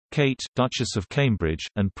Kate, Duchess of Cambridge,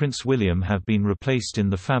 and Prince William have been replaced in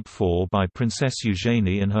the Fab Four by Princess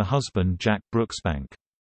Eugenie and her husband Jack Brooksbank.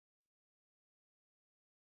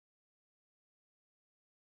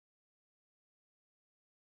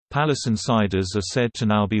 Palace insiders are said to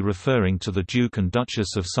now be referring to the Duke and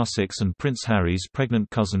Duchess of Sussex and Prince Harry's pregnant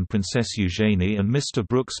cousin Princess Eugenie and Mr.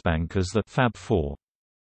 Brooksbank as the Fab Four.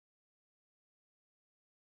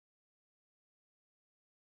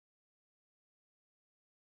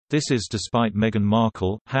 This is despite Meghan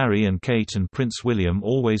Markle, Harry and Kate and Prince William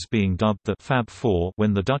always being dubbed the Fab Four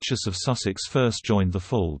when the Duchess of Sussex first joined the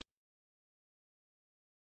fold.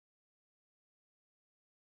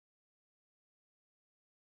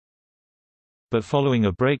 But following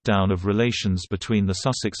a breakdown of relations between the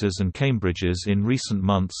Sussexes and Cambridges in recent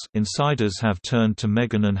months, insiders have turned to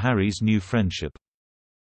Meghan and Harry's new friendship.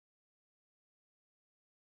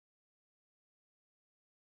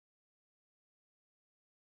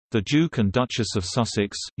 The Duke and Duchess of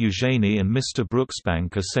Sussex, Eugenie and Mr.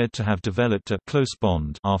 Brooksbank are said to have developed a close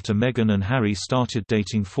bond after Meghan and Harry started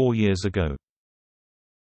dating 4 years ago.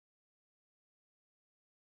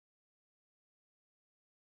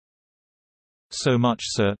 So much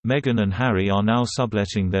so, Meghan and Harry are now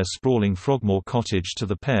subletting their sprawling Frogmore cottage to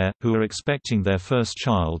the pair, who are expecting their first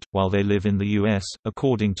child, while they live in the US,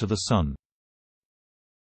 according to The Sun.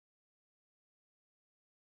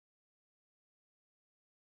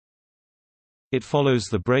 It follows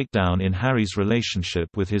the breakdown in Harry's relationship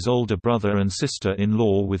with his older brother and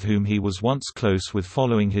sister-in-law with whom he was once close with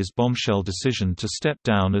following his bombshell decision to step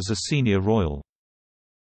down as a senior royal.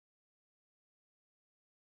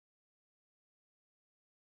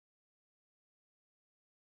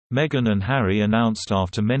 Meghan and Harry announced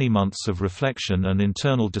after many months of reflection and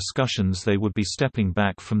internal discussions they would be stepping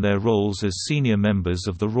back from their roles as senior members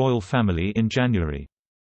of the royal family in January.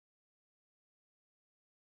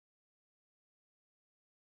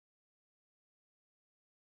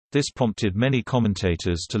 This prompted many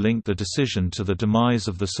commentators to link the decision to the demise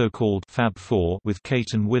of the so-called Fab Four with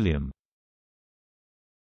Kate and William.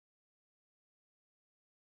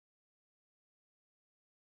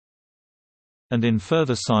 And in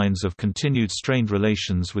further signs of continued strained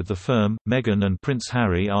relations with the firm, Meghan and Prince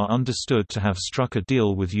Harry are understood to have struck a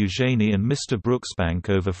deal with Eugenie and Mr. Brooksbank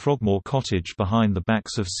over Frogmore Cottage behind the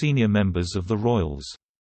backs of senior members of the royals.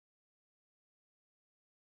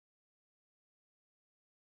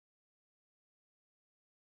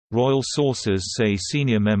 Royal sources say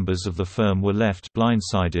senior members of the firm were left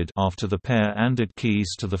blindsided after the pair handed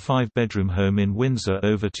keys to the 5-bedroom home in Windsor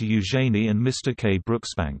over to Eugenie and Mr. K.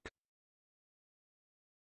 Brooksbank.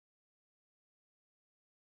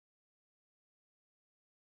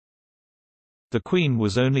 The Queen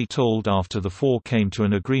was only told after the four came to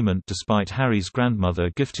an agreement despite Harry's grandmother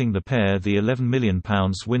gifting the pair the £11 million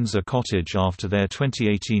Windsor cottage after their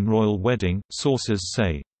 2018 royal wedding, sources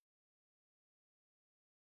say.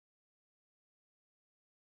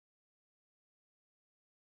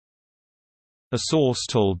 A source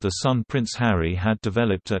told The Sun Prince Harry had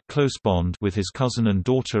developed a close bond with his cousin and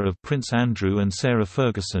daughter of Prince Andrew and Sarah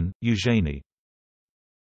Ferguson, Eugenie.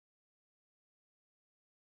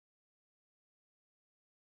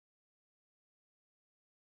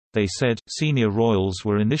 They said, senior royals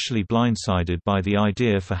were initially blindsided by the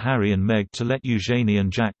idea for Harry and Meg to let Eugenie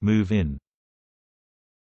and Jack move in.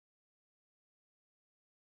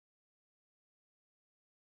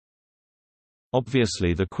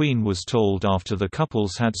 Obviously the Queen was told after the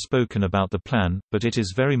couples had spoken about the plan, but it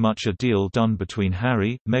is very much a deal done between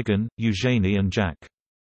Harry, Meghan, Eugenie and Jack.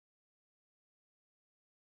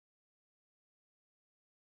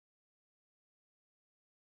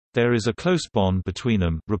 There is a close bond between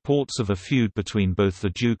them. Reports of a feud between both the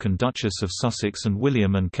Duke and Duchess of Sussex and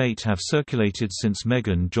William and Kate have circulated since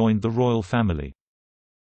Meghan joined the royal family.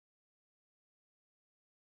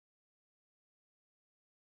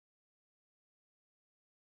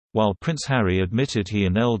 While Prince Harry admitted he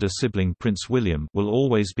and elder sibling Prince William will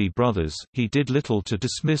always be brothers, he did little to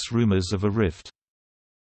dismiss rumours of a rift.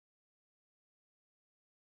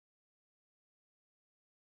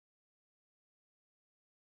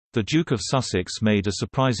 The Duke of Sussex made a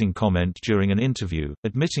surprising comment during an interview,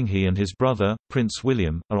 admitting he and his brother, Prince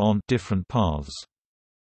William, are on different paths.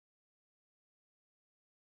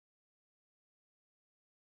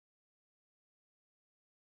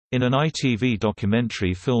 In an ITV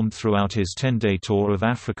documentary filmed throughout his 10-day tour of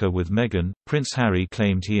Africa with Meghan, Prince Harry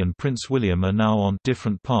claimed he and Prince William are now on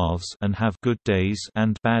different paths and have good days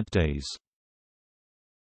and bad days.